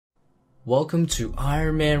Welcome to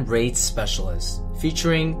Iron Man Raid Specialist,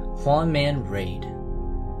 featuring Juan Man Raid.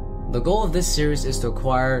 The goal of this series is to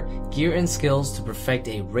acquire gear and skills to perfect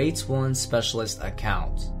a Raids 1 Specialist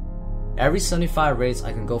account. Every 75 raids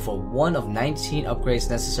I can go for one of 19 upgrades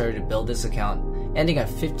necessary to build this account, ending at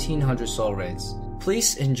 1500 soul raids.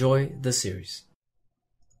 Please enjoy the series.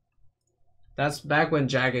 That's back when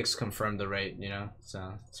Jagex confirmed the raid, you know,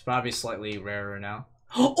 so it's probably slightly rarer now.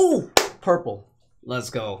 Oh! Purple.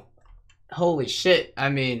 Let's go. Holy shit, I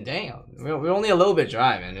mean, damn, we're only a little bit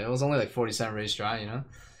dry, man. It was only like 47 raids dry, you know.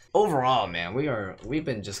 Overall, man, we've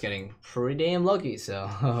been just getting pretty damn lucky,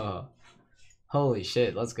 so holy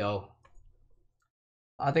shit, let's go.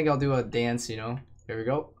 I think I'll do a dance, you know. Here we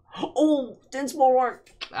go. Oh, dance bulwark.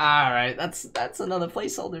 Alright, that's another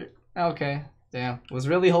placeholder. Okay, damn. Was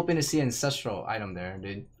really hoping to see an ancestral item there,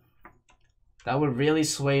 dude. That would really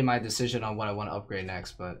sway my decision on what I want to upgrade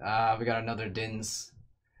next, but we got another Din's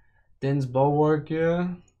bulwark, yeah.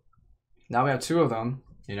 Now we have two of them,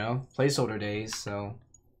 you know, placeholder days, so.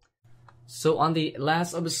 So on the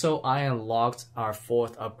last episode, I unlocked our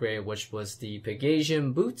fourth upgrade, which was the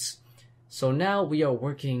Pegasian boots. So now we are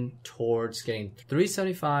working towards getting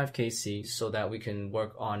 375 KC so that we can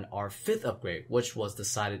work on our fifth upgrade, which was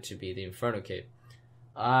decided to be the Inferno cape.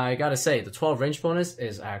 I gotta say, the 12 range bonus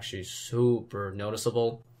is actually super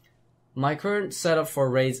noticeable. My current setup for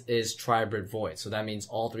raids is Tribrid Void, so that means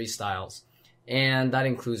all three styles, and that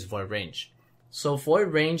includes Void Range. So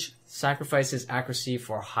Void Range sacrifices accuracy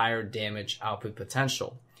for higher damage output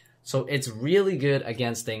potential. So it's really good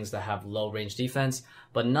against things that have low range defense,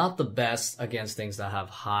 but not the best against things that have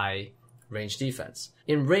high range defense.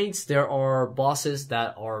 In raids, there are bosses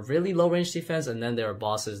that are really low range defense, and then there are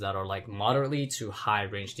bosses that are like moderately to high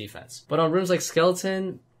range defense. But on rooms like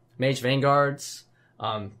Skeleton, Mage Vanguards,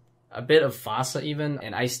 a bit of Fasa even,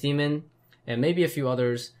 and Ice Demon, and maybe a few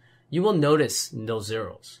others, you will notice those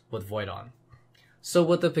zeros with Void on. So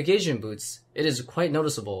with the Pegasian boots, it is quite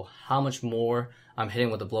noticeable how much more I'm hitting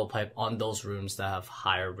with the blowpipe on those rooms that have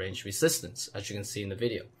higher range resistance, as you can see in the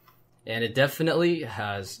video. And it definitely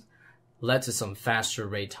has led to some faster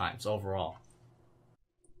raid times overall.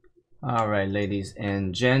 Alright, ladies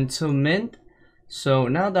and gentlemen, so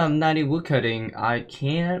now that I'm 90 woodcutting, I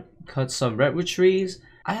can cut some redwood trees.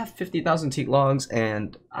 I have 50,000 teak logs,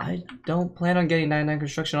 and I don't plan on getting 99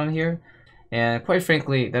 construction on here. And quite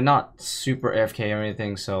frankly, they're not super AFK or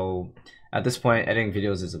anything, so at this point, editing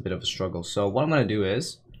videos is a bit of a struggle. So what I'm going to do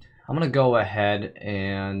is, I'm going to go ahead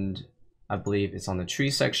and, I believe it's on the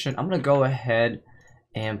tree section, I'm going to go ahead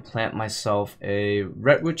and plant myself a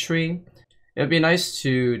redwood tree. It would be nice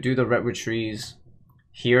to do the redwood trees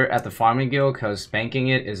here at the farming guild, because banking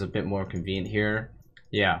it is a bit more convenient here.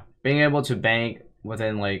 Yeah, being able to bank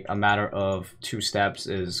within like a matter of 2 steps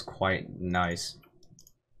is quite nice.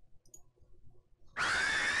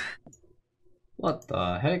 What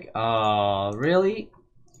the heck? Really?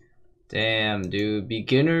 Damn, dude.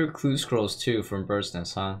 Beginner clue scrolls 2 from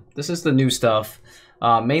Burstness, huh? This is the new stuff.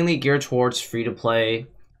 Mainly geared towards free to play.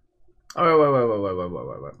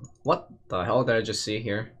 Oh, wait. What the hell did I just see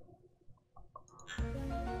here?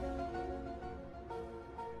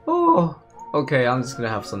 Oh, okay, I'm just gonna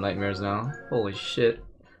have some nightmares now. Holy shit.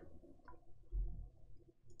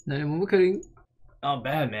 We're kidding. Not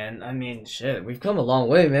bad, man. I mean, shit, we've come a long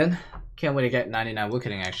way, man. Can't wait to get 99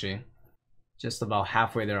 woodcutting, actually. Just about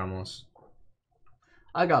halfway there, almost.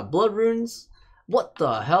 I got blood runes. What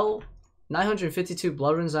the hell? 952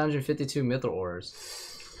 blood runes, 952 mithril ores.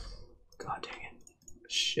 God dang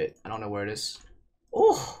it. Shit, I don't know where it is.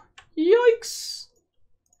 Oh, yikes.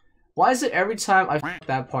 Why is it every time I f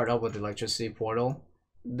that part up with the electricity portal,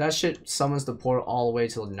 that shit summons the portal all the way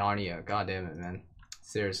to Narnia? God damn it, man.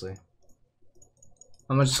 Seriously.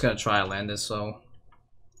 I'm just gonna try to land this, so.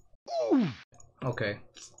 Okay.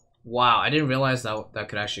 Wow, I didn't realize that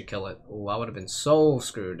could actually kill it. Oh, I would have been so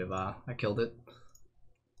screwed if I killed it.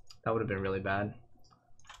 That would have been really bad.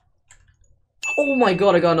 Oh my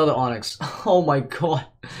god, I got another Onyx. Oh my god.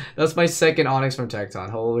 That's my second Onyx from Tecton.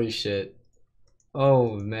 Holy shit.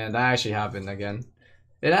 Oh man, that actually happened again.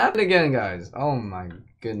 It happened again, guys. Oh my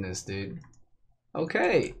goodness, dude.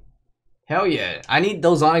 Okay. Hell yeah. I need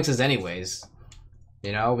those Onyxes anyways.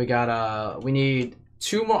 You know, we need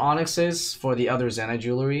 2 more Onyxes for the other Zenite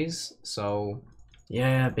jewelries. So,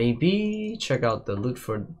 yeah, baby. Check out the loot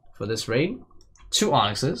for this raid. 2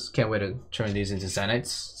 Onyxes. Can't wait to turn these into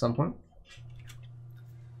Zenites at some point.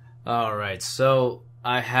 Alright, so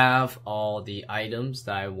I have all the items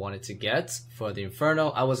that I wanted to get for the Inferno.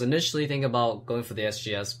 I was initially thinking about going for the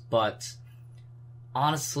SGS, but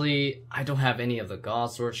honestly, I don't have any of the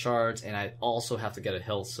Godsword shards, and I also have to get a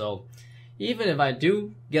hill, so Even if I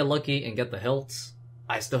do get lucky and get the hilts,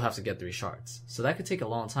 I still have to get 3 shards. So that could take a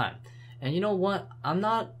long time. And you know what? I'm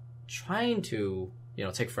not trying to,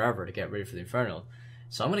 take forever to get ready for the Inferno.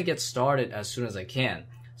 So I'm going to get started as soon as I can.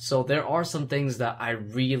 So there are some things that I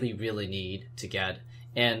really, really need to get.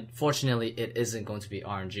 And fortunately, it isn't going to be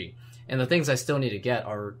RNG. And the things I still need to get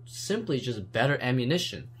are simply just better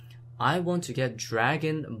ammunition. I want to get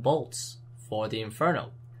dragon bolts for the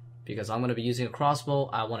Inferno. Because I'm going to be using a crossbow,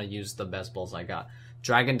 I want to use the best bolts I got.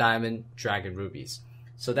 Dragon diamond, dragon rubies.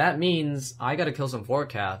 So that means I got to kill some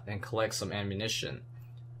Vorkath and collect some ammunition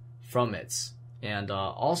from it. And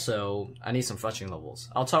also, I need some fletching levels.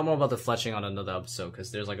 I'll talk more about the fletching on another episode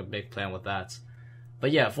because there's like a big plan with that.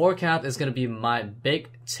 But yeah, Vorkath is going to be my big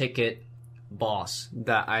ticket boss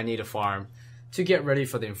that I need to farm to get ready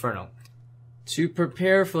for the Inferno. To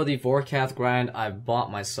prepare for the Vorkath grind, I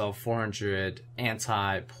bought myself 400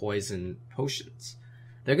 anti-poison potions.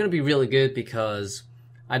 They're going to be really good because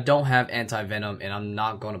I don't have anti-venom and I'm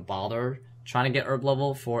not going to bother trying to get herb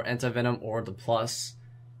level for anti-venom or the plus,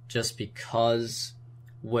 just because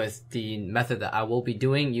with the method that I will be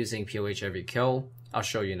doing using POH every kill, I'll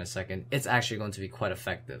show you in a second, it's actually going to be quite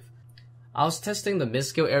effective. I was testing the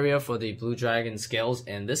mid-skill area for the Blue Dragon scales,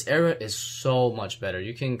 and this area is so much better.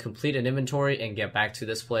 You can complete an inventory and get back to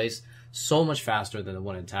this place so much faster than the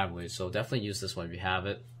one in Tablet, so definitely use this one if you have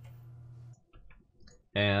it.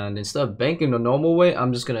 And instead of banking the normal way,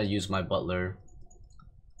 I'm just going to use my butler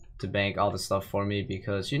to bank all the stuff for me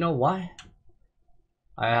because you know why?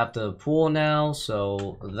 I have the pool now,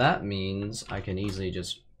 so that means I can easily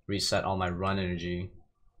just reset all my run energy,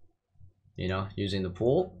 using the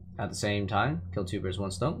pool. At the same time, kill 2 birds,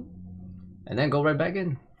 1 stone, and then go right back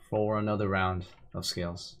in for another round of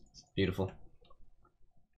scales. Beautiful.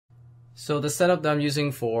 So the setup that I'm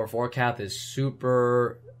using for Vorkath is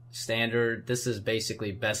super standard. This is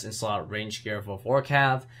basically best in slot range gear for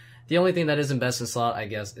Vorkath. The only thing that isn't best in slot, I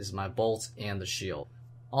guess, is my bolts and the shield.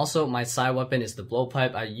 Also, my side weapon is the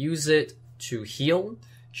blowpipe. I use it to heal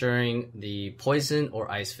during the poison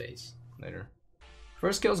or ice phase later.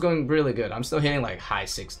 First kill is going really good. I'm still hitting like high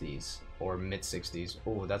 60s or mid 60s.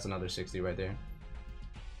 Oh, that's another 60 right there.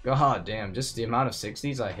 God damn, just the amount of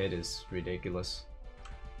 60s I hit is ridiculous.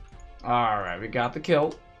 Alright, we got the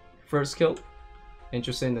kill. First kill.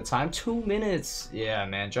 Interesting, the time, 2 minutes. Yeah,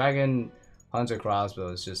 man, Dragon Hunter Crossbow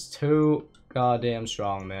is just too goddamn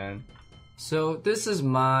strong, man. So this is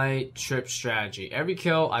my trip strategy. Every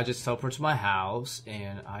kill, I just teleport to my house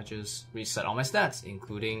and I just reset all my stats,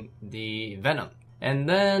 including the Venom. And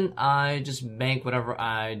then I just bank whatever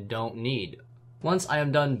I don't need. Once I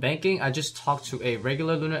am done banking, I just talk to a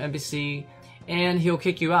regular Lunar NPC and he'll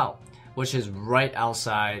kick you out, which is right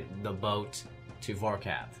outside the boat to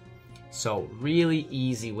Vorkath. So really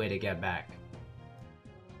easy way to get back.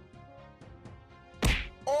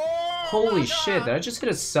 Holy shit, did I just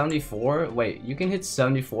hit a 74? Wait, you can hit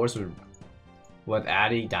 74s with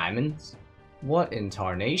adding diamonds? What in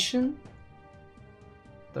tarnation?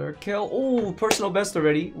 Third kill. Oh, personal best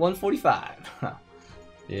already. 145.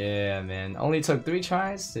 Yeah, man. Only took 3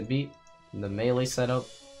 tries to beat the melee setup.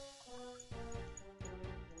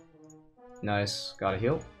 Nice. Got a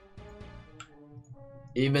heal.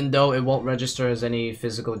 Even though it won't register as any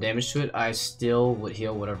physical damage to it, I still would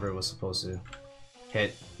heal whatever it was supposed to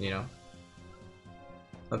hit,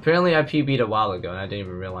 Apparently I PB'd a while ago and I didn't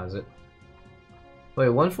even realize it. Wait,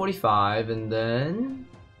 145 and then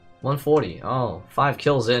 140. Oh, 5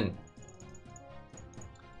 kills in.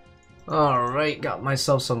 Alright, got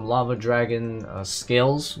myself some Lava Dragon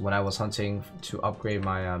scales when I was hunting to upgrade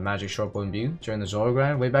my magic shortbow imbue during the Zoro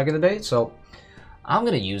grind way back in the day. So I'm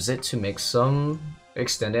gonna use it to make some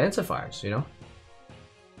extended antifires,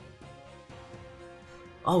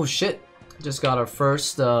 Oh shit, just got our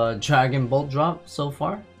first Dragon Bolt drop so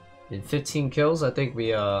far. In 15 kills, I think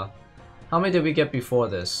we how many did we get before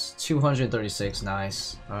this? 236,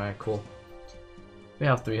 nice. Alright, cool. We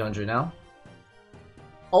have 300 now.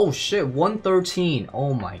 Oh shit, 113.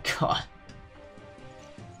 Oh my god.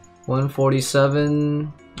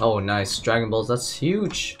 147. Oh nice, Dragon Balls, that's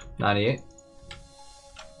huge. 98.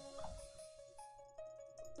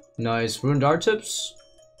 Nice, Rune Dart Tips.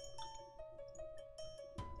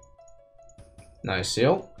 Nice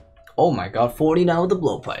seal. Oh my god, 40 now with the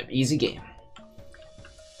blowpipe. Easy game.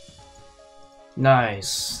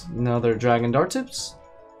 Nice. Another Dragon Dart Tips.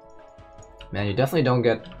 Man, you definitely don't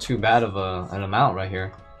get too bad of an amount right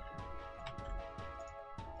here.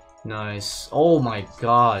 Nice. Oh my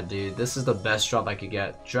god, dude. This is the best drop I could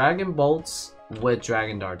get. Dragon Bolts with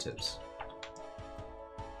Dragon Dart Tips.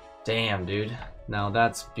 Damn, dude. Now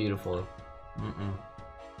that's beautiful.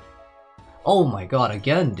 Oh my god,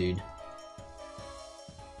 again, dude.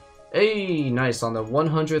 Hey, nice. On the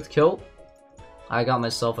 100th kill, I got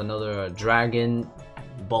myself another dragon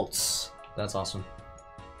bolts. That's awesome.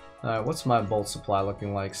 Alright, what's my bolt supply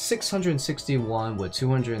looking like? 661 with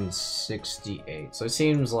 268. So it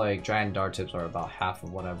seems like dragon dart tips are about half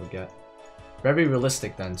of what I would get. Very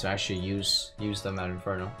realistic then to actually use them at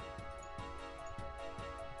Inferno.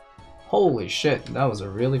 Holy shit, that was a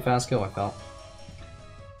really fast kill, I felt.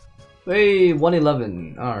 Hey,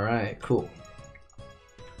 111. Alright, cool.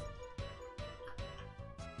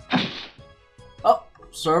 Oh,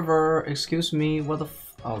 server, excuse me, what the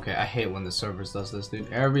f— okay, I hate when the server does this,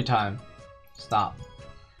 dude. Every time. Stop.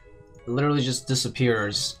 It literally just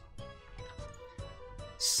disappears.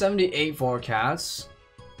 78 Vorkaths.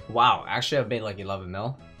 Wow, actually I've made like 11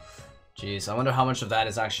 mil. Jeez, I wonder how much of that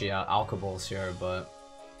is actually alkables here, but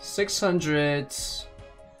 600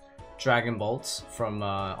 dragon bolts from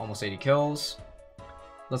almost 80 kills.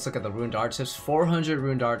 Let's look at the rune dart tips. 400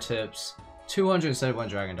 rune dart tips, 271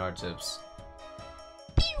 dragon dart tips.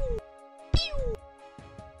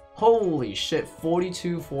 Holy shit,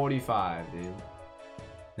 42-45, dude.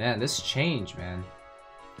 Man, this changed, man.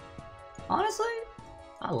 Honestly,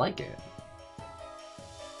 I like it.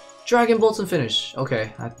 Dragon bolts and finish.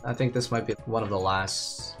 Okay, I think this might be one of the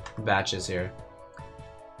last batches here.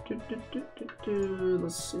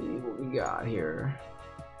 Let's see what we got here.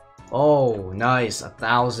 Oh, nice.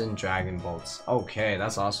 1,000 dragon bolts. Okay,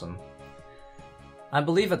 that's awesome. I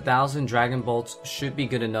believe 1,000 dragon bolts should be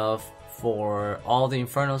good enough for all the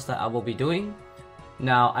Infernos that I will be doing.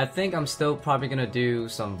 Now, I think I'm still probably going to do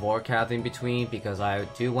some Vorkath in between because I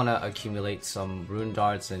do want to accumulate some rune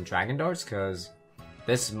darts and dragon darts because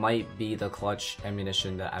this might be the clutch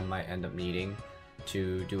ammunition that I might end up needing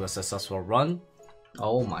to do a successful run.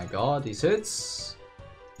 Oh my god, these hits.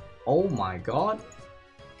 Oh my god.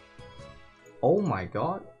 Oh my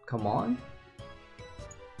god, come on.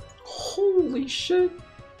 Holy shit.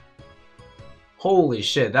 Holy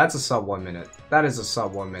shit, that's a sub 1 minute. That is a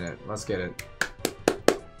sub 1 minute. Let's get it.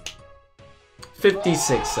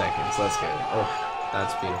 56 seconds, let's get it. Oh,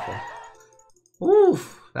 that's beautiful.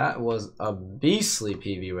 Oof. That was a beastly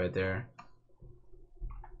PV right there.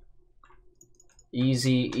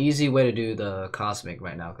 Easy way to do the cosmic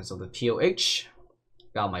right now because of the POH.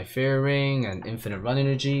 Got my fair ring and infinite run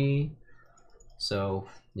energy. So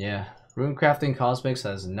yeah, rune crafting cosmics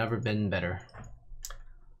has never been better.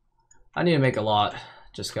 I need to make a lot.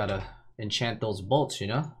 Just gotta enchant those bolts, you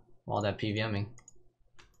know, while that PVMing.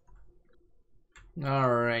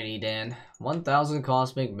 Alrighty then, 1,000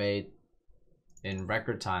 cosmic made in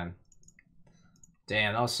record time.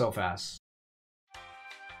 Damn, that was so fast.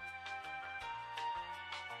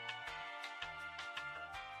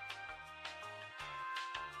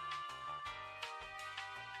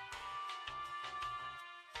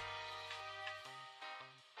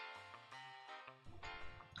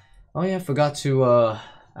 Oh yeah, I forgot to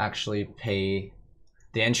actually pay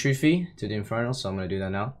the entry fee to the Inferno, so I'm gonna do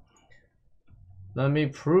that now. Let me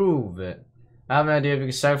prove it. I have an idea. If you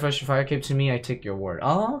can sacrifice your fire cape to me, I take your word.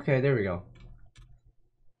 Oh, okay, there we go.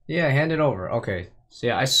 Yeah, hand it over. Okay. So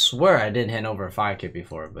yeah, I swear I didn't hand over a fire cape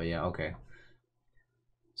before, but yeah, okay.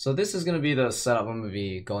 So this is gonna be the setup I'm gonna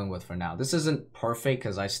be going with for now. This isn't perfect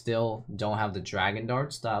because I still don't have the dragon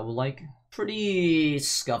darts that I would like. Pretty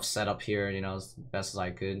scuffed setup here, you know, as best as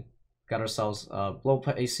I could. Got ourselves blow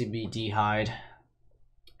ACB D-hide,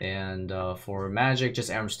 and for magic,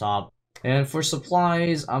 just Armstop. And for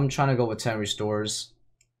supplies, I'm trying to go with 10 restores.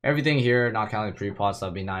 Everything here, not counting pre-pots,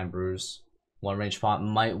 that'd be 9 brews. 1 range pot,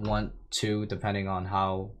 might want 2 depending on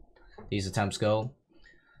how these attempts go.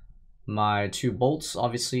 My 2 bolts,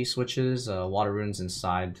 obviously, switches, water runes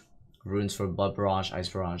inside, runes for blood barrage, ice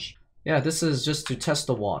barrage. Yeah, this is just to test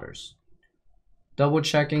the waters. Double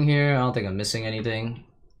checking here, I don't think I'm missing anything.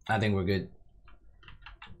 I think we're good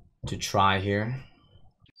to try here.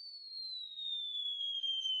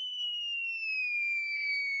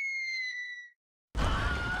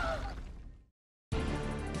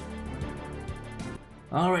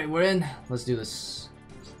 Alright, we're in. Let's do this.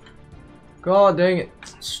 God dang it.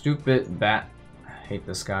 Stupid bat. I hate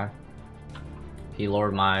this guy. He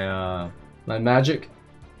lured my my magic.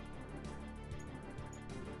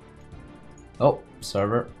 Oh,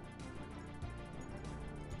 server.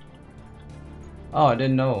 Oh, I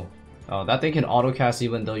didn't know. Oh, that thing can autocast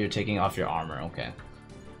even though you're taking off your armor. Okay.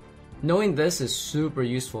 Knowing this is super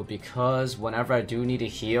useful because whenever I do need to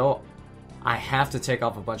heal, I have to take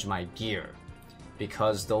off a bunch of my gear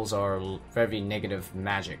because those are very negative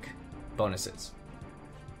magic bonuses.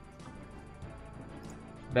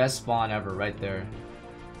 Best spawn ever right there.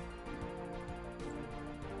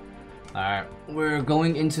 Alright, we're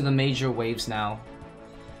going into the major waves now.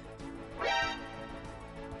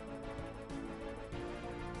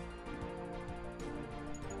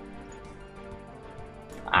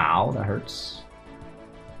 Ow, that hurts.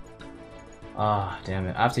 Ah, damn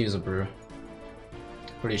it. I have to use a brew.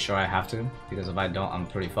 Pretty sure I have to, because if I don't, I'm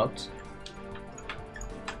pretty fucked.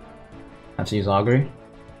 I have to use augury.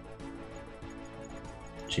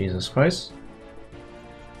 Jesus Christ.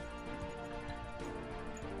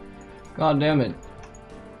 God damn it.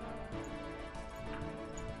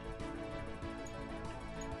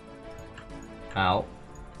 Ow.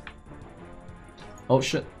 Oh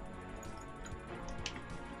shit.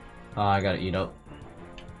 Oh, I gotta eat up.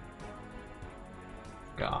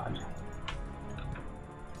 God.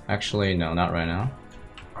 Actually, no, not right now.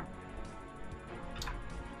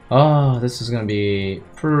 Oh, this is gonna be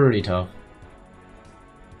pretty tough.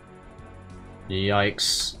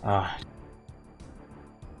 Yikes. Ah.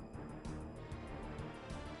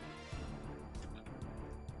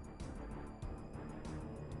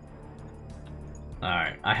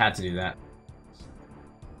 Alright, I had to do that.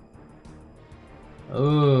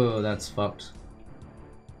 Oh, that's fucked.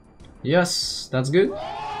 Yes, that's good.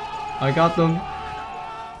 I got them.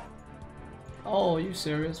 Oh, you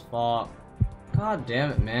serious? Fuck. God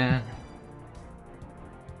damn it, man.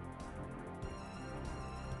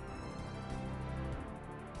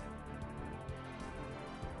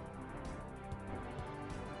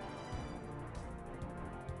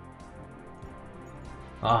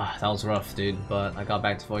 Ah, that was rough, dude, but I got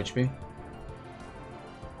back to full HP.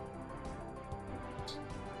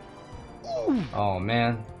 Oh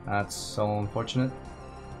man, that's so unfortunate.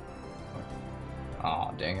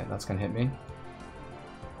 Oh dang it, that's gonna hit me.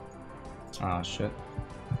 Oh shit.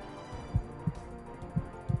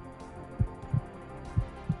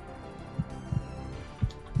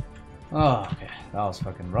 Oh, okay, that was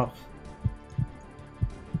fucking rough.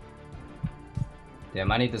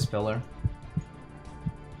 Damn, I need this pillar.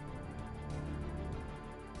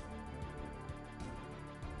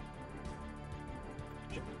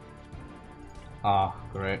 Ah,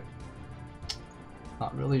 great.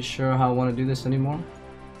 Not really sure how I want to do this anymore.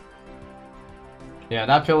 Yeah,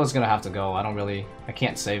 that pill is gonna have to go. I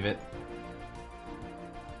can't save it.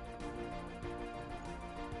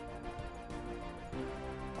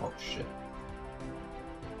 Oh shit.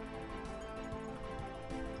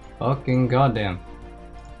 Fucking goddamn.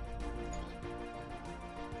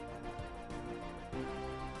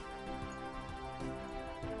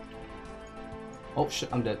 Oh shit,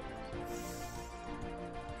 I'm dead.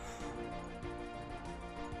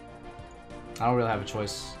 I don't really have a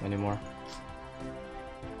choice anymore.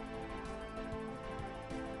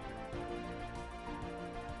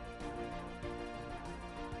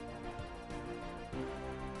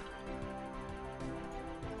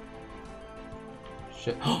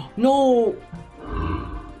 Shit. No!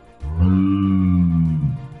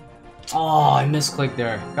 Oh, I misclicked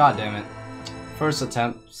there. God damn it. First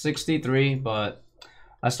attempt, 63, but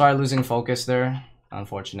I started losing focus there.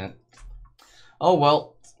 Unfortunate. Oh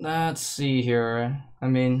well. Let's see here. I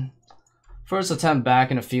mean, first attempt back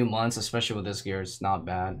in a few months, especially with this gear, it's not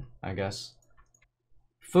bad, I guess.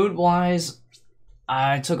 Food-wise,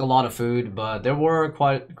 I took a lot of food, but there were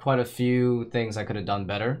quite a few things I could have done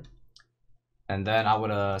better. And then I would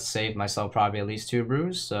have saved myself probably at least 2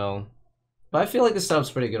 brews, so... But I feel like this setup's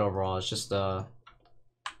pretty good overall. It's just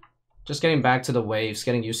getting back to the waves,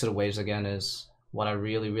 getting used to the waves again is what I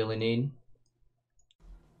really need.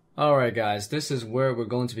 Alright guys, this is where we're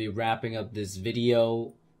going to be wrapping up this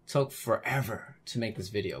video. Took forever to make this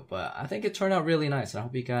video, but I think it turned out really nice. I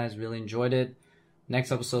hope you guys really enjoyed it.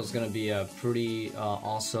 Next episode is going to be pretty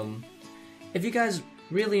awesome. If you guys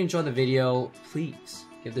really enjoyed the video, please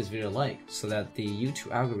give this video a like so that the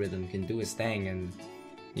YouTube algorithm can do its thing and,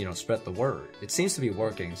 you know, spread the word. It seems to be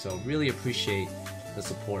working, so really appreciate the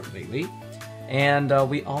support lately. And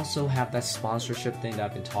we also have that sponsorship thing that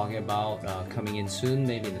I've been talking about coming in soon,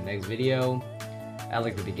 maybe in the next video at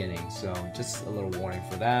like the beginning. So just a little warning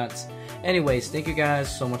for that. Anyways, thank you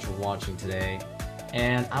guys so much for watching today.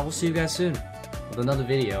 And I will see you guys soon with another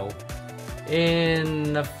video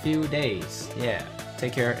in a few days. Yeah,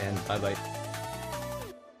 take care and bye-bye.